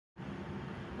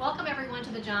Welcome everyone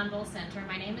to the John Bull Center.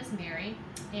 My name is Mary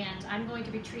and I'm going to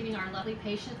be treating our lovely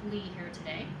patient Lee here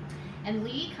today. And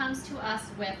Lee comes to us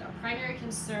with a primary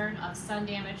concern of sun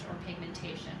damage or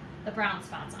pigmentation, the brown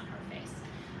spots on her face.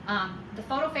 The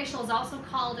photofacial is also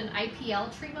called an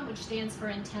IPL treatment, which stands for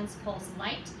intense pulse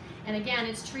light. And again,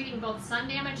 it's treating both sun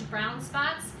damage, brown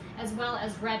spots, as well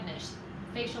as redness,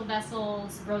 facial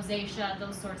vessels, rosacea,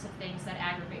 those sorts of things that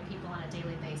aggravate people on a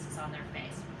daily basis on their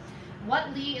face.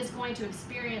 What Lee is going to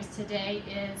experience today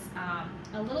is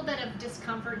a little bit of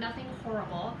discomfort, nothing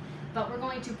horrible, but we're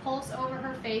going to pulse over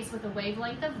her face with a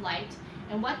wavelength of light.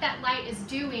 And what that light is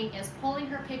doing is pulling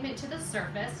her pigment to the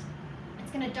surface. It's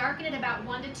going to darken it about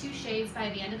 1 to 2 shades by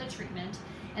the end of the treatment,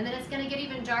 and then it's going to get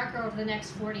even darker over the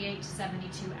next 48 to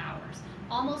 72 hours.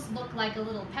 Almost look like a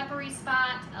little peppery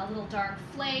spot, a little dark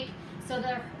flake, so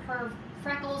that her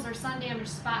freckles or sun damaged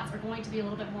spots are going to be a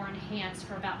little bit more enhanced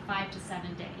for about 5 to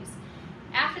 7 days.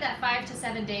 After that 5 to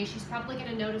 7 days, she's probably going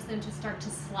to notice them to start to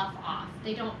slough off.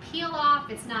 They don't peel off,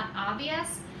 it's not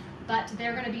obvious, but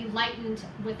they're going to be lightened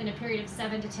within a period of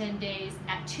 7 to 10 days.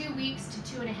 At 2 weeks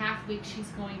to 2.5 weeks, she's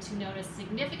going to notice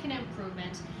significant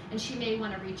improvement, and she may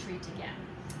want to retreat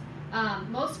again.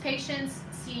 Most patients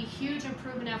see huge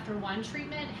improvement after one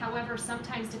treatment. However,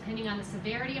 sometimes depending on the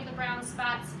severity of the brown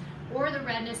spots or the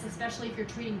redness, especially if you're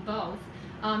treating both,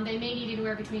 they may need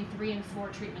anywhere between 3 and 4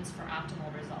 treatments for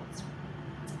optimal results.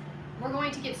 We're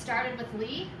going to get started with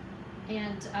Lee,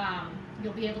 and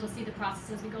you'll be able to see the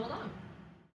process as we go along.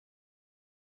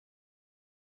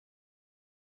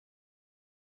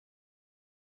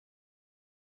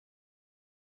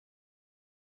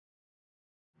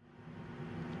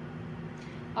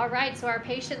 All right, so our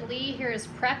patient Lee here is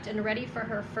prepped and ready for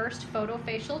her first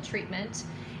photofacial treatment.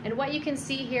 And what you can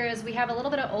see here is we have a little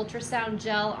bit of ultrasound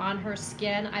gel on her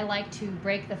skin. I like to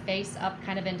break the face up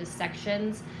kind of into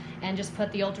sections and just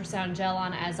put the ultrasound gel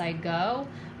on as I go.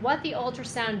 What the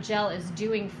ultrasound gel is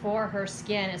doing for her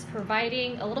skin is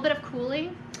providing a little bit of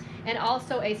cooling and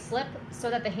also a slip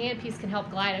so that the handpiece can help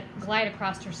glide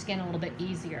across her skin a little bit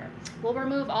easier. We'll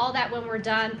remove all that when we're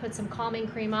done, put some calming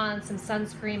cream on, some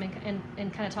sunscreen,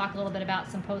 and kind of talk a little bit about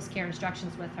some post-care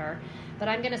instructions with her. But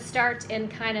I'm gonna start in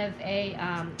kind of a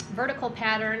vertical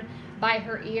pattern by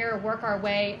her ear, work our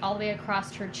way all the way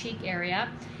across her cheek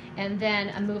area, and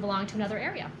then move along to another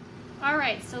area. All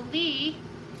right, so Lee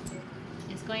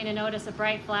is going to notice a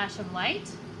bright flash of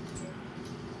light,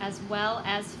 as well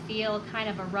as feel kind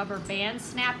of a rubber band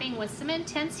snapping with some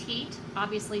intense heat.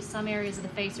 Obviously, some areas of the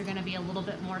face are going to be a little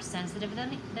bit more sensitive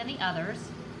than the others,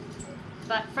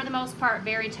 but for the most part,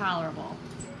 very tolerable.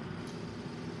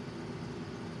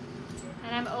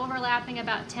 And I'm overlapping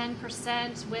about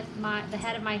 10% with the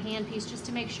head of my handpiece just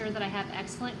to make sure that I have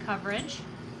excellent coverage,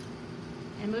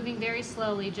 and moving very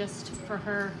slowly just for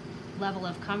her level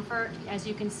of comfort. As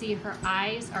you can see, her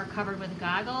eyes are covered with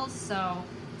goggles, so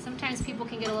sometimes people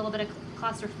can get a little bit of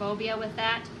claustrophobia with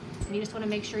that, and you just want to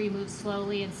make sure you move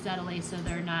slowly and steadily so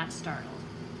they're not startled.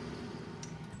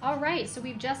 All right, so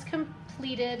we've just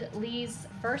completed Lee's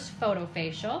first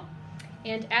photofacial,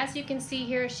 and as you can see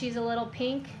here, she's a little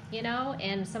pink, you know,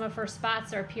 and some of her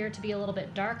spots appear to be a little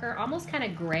bit darker, almost kind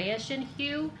of grayish in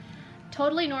hue.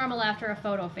 Totally normal after a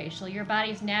photofacial. Your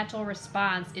body's natural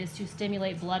response is to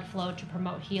stimulate blood flow to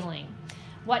promote healing.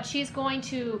 What she's going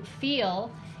to feel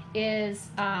is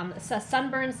a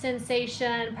sunburn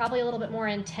sensation, probably a little bit more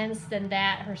intense than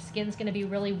that. Her skin's going to be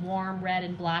really warm, red,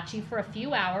 and blotchy for a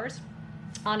few hours.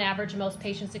 On average, most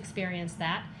patients experience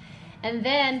that. And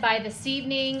then by this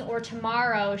evening or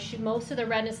tomorrow, most of the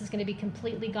redness is going to be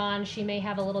completely gone. She may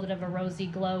have a little bit of a rosy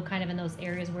glow kind of in those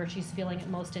areas where she's feeling it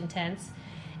most intense.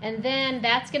 And then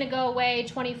that's going to go away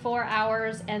 24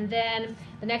 hours, and then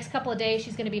the next couple of days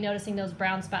she's going to be noticing those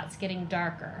brown spots getting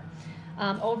darker.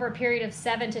 Over a period of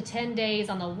 7 to 10 days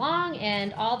on the long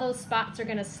end, all those spots are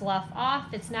going to slough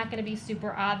off. It's not going to be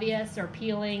super obvious or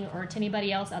peeling or to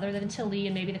anybody else other than to Lee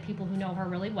and maybe the people who know her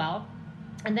really well.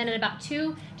 And then in about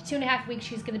 2 to 2.5 weeks,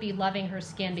 she's going to be loving her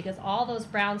skin because all those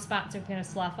brown spots are going to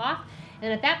slough off.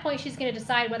 And at that point, she's going to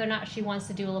decide whether or not she wants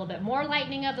to do a little bit more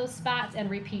lightening of those spots and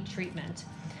repeat treatment.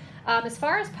 As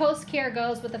far as post-care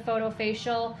goes with the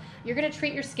photofacial, you're going to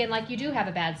treat your skin like you do have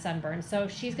a bad sunburn. So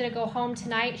she's going to go home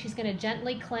tonight. She's going to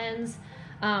gently cleanse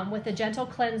with a gentle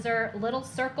cleanser, little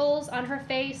circles on her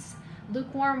face,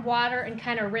 lukewarm water, and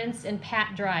kind of rinse and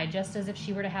pat dry, just as if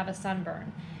she were to have a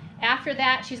sunburn. After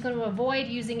that, she's going to avoid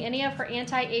using any of her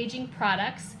anti-aging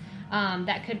products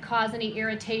that could cause any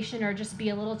irritation or just be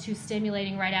a little too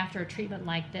stimulating right after a treatment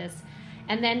like this.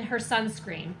 And then her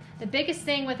sunscreen. The biggest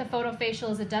thing with a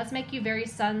photofacial is it does make you very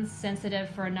sun sensitive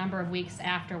for a number of weeks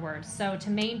afterwards. So to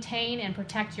maintain and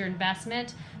protect your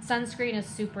investment, sunscreen is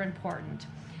super important.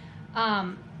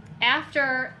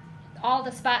 After all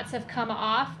the spots have come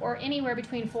off, or anywhere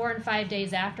between 4 and 5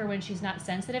 days after, when she's not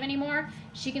sensitive anymore,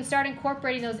 she can start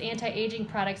incorporating those anti-aging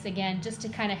products again, just to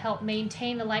kind of help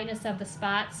maintain the lightness of the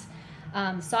spots,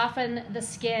 soften the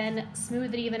skin,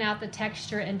 smooth and even out the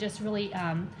texture, and just really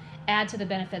add to the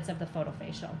benefits of the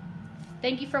photofacial.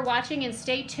 Thank you for watching, and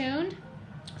stay tuned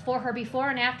for her before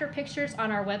and after pictures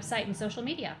on our website and social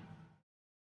media.